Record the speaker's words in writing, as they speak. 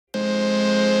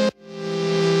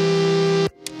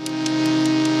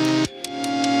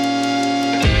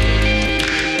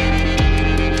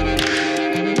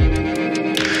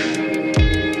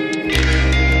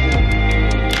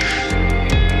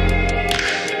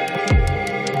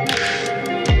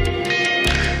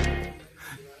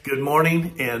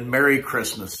morning and Merry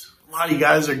Christmas. A lot of you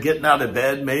guys are getting out of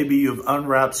bed. Maybe you've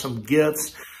unwrapped some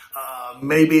gifts.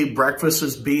 Maybe breakfast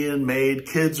is being made.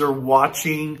 Kids are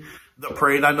watching the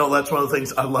parade. I know that's one of the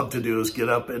things I love to do is get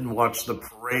up and watch the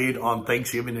parade on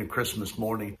Thanksgiving and Christmas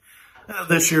morning.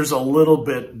 This year's a little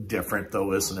bit different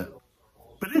though, isn't it?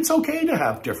 But it's okay to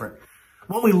have different.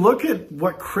 When we look at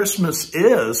what Christmas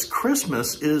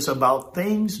is about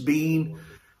things being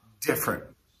different.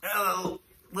 A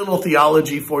little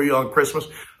theology for you on Christmas.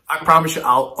 I promise you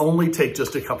I'll only take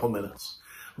just a couple minutes.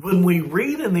 When we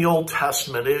read in the Old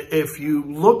Testament, if you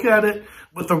look at it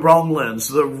with the wrong lens,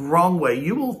 the wrong way,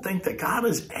 you will think that God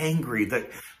is angry, that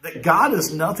God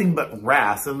is nothing but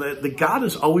wrath, and that God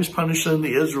is always punishing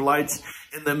the Israelites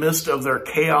in the midst of their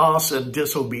chaos and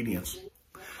disobedience.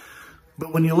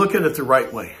 But when you look at it the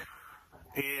right way,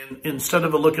 and instead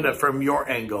of looking at it from your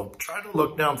angle, try to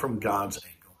look down from God's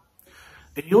angle.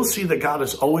 And you'll see that God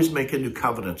is always making new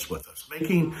covenants with us,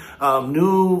 making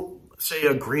new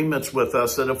agreements with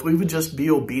us, that if we would just be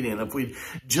obedient, if we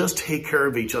just take care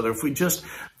of each other, if we just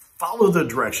follow the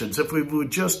directions, if we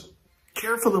would just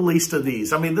care for the least of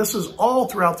these. I mean, this is all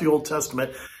throughout the Old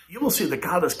Testament. You will see that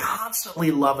God is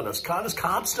constantly loving us. God is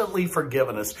constantly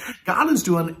forgiving us. God is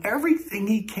doing everything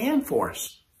he can for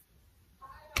us.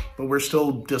 But we're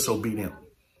still disobedient.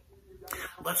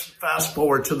 Let's fast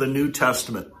forward to the New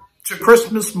Testament, to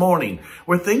Christmas morning,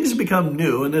 where things become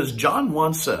new. And as John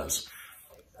 1 says,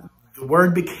 the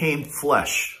Word became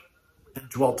flesh and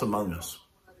dwelt among us.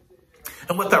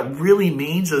 And what that really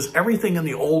means is everything in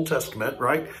the Old Testament,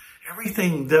 right?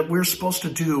 Everything that we're supposed to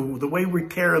do, the way we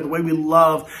care, the way we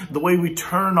love, the way we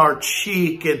turn our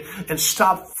cheek and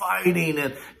stop fighting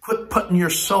and quit putting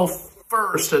yourself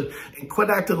first and quit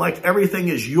acting like everything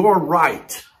is your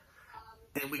right.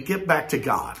 And we get back to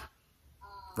God,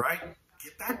 right?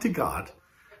 Get back to God.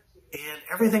 And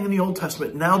everything in the Old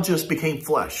Testament now just became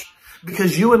flesh.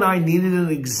 Because you and I needed an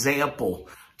example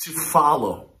to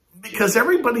follow. Because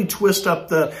everybody twists up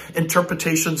the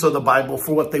interpretations of the Bible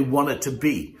for what they want it to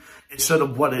be instead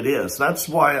of what it is. That's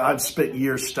why I've spent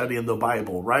years studying the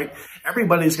Bible, right?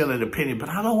 Everybody's got an opinion, but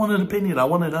I don't want an opinion. I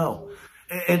want to know.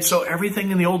 And so everything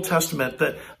in the Old Testament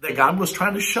that God was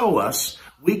trying to show us,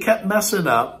 we kept messing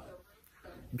up,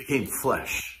 became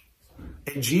flesh.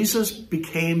 And Jesus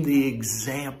became the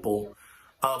example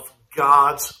of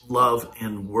God's love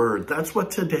and word. That's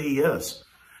what today is.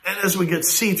 And as we get to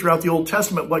see throughout the Old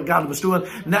Testament what God was doing,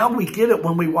 now we get it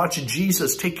when we watch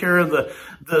Jesus take care of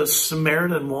the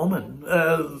Samaritan woman,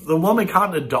 the woman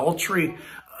caught in adultery,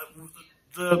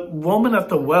 the woman at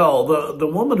the well, the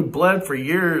woman who bled for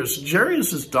years,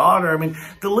 Jairus' daughter. I mean,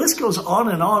 the list goes on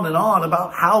and on and on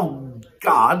about how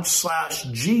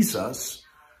God/Jesus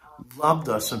loved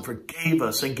us and forgave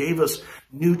us and gave us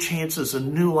new chances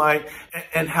and new life,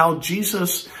 and how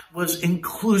Jesus was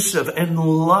inclusive and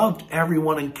loved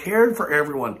everyone and cared for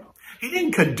everyone. He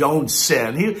didn't condone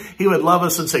sin. He would love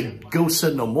us and say, go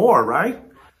sin no more, right?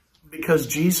 Because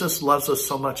Jesus loves us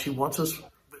so much. He wants us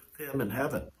with him in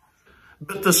heaven.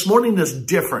 But this morning is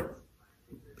different.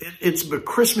 It's a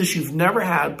Christmas you've never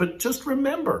had, but just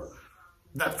remember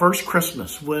that first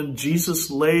Christmas when Jesus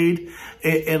laid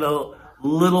in a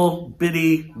little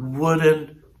bitty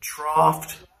wooden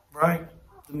trough, right?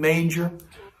 The manger.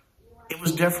 It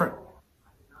was different.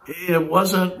 It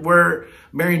wasn't where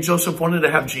Mary and Joseph wanted to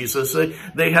have Jesus.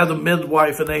 They had the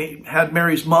midwife and they had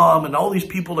Mary's mom and all these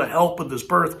people to help with his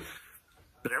birth.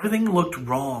 But everything looked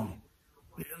wrong.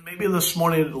 And maybe this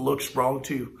morning it looks wrong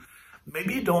too.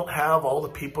 Maybe you don't have all the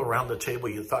people around the table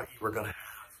you thought you were going to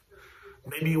have.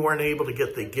 Maybe you weren't able to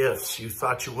get the gifts you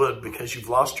thought you would because you've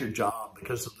lost your job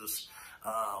because of this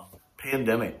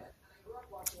pandemic.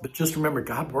 But just remember,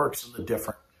 God works in the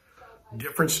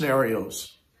different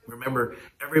scenarios. Remember,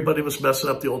 everybody was messing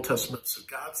up the Old Testament. So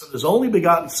God sent his only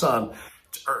begotten son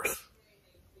to earth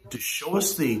to show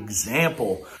us the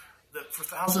example that for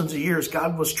thousands of years,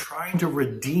 God was trying to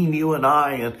redeem you and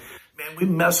I. And man, we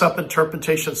mess up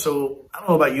interpretation. So I don't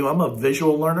know about you, I'm a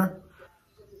visual learner.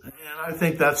 And I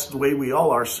think that's the way we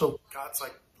all are. So God's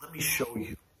like, let me show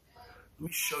you. Let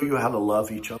me show you how to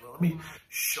love each other. Let me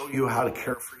show you how to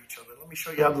care for each other. Let me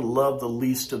show you how to love the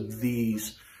least of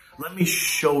these. Let me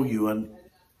show you. And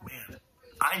man,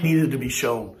 I needed to be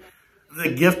shown.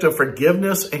 The gift of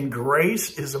forgiveness and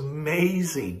grace is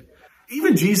amazing.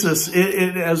 Even Jesus,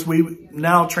 as we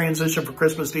now transition for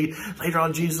Christmas Eve, later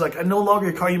on, Jesus is like, I no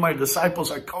longer call you my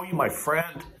disciples. I call you my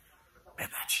friend. Man,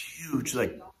 that's huge.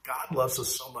 Like, God loves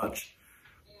us so much.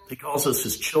 He calls us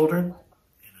his children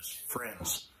and his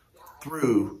friends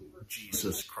through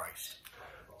Jesus Christ.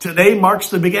 Today marks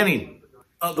the beginning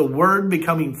of the Word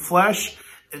becoming flesh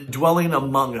and dwelling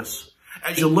among us.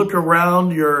 As you look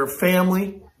around your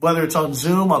family, whether it's on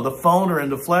Zoom, on the phone, or in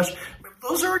the flesh,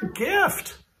 those are a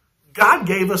gift. God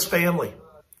gave us family.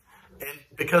 And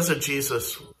because of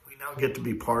Jesus, we now get to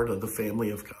be part of the family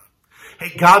of God.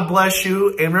 Hey, God bless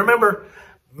you. And remember,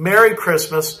 Merry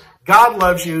Christmas. God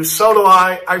loves you. So do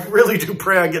I. I really do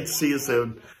pray I get to see you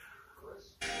soon.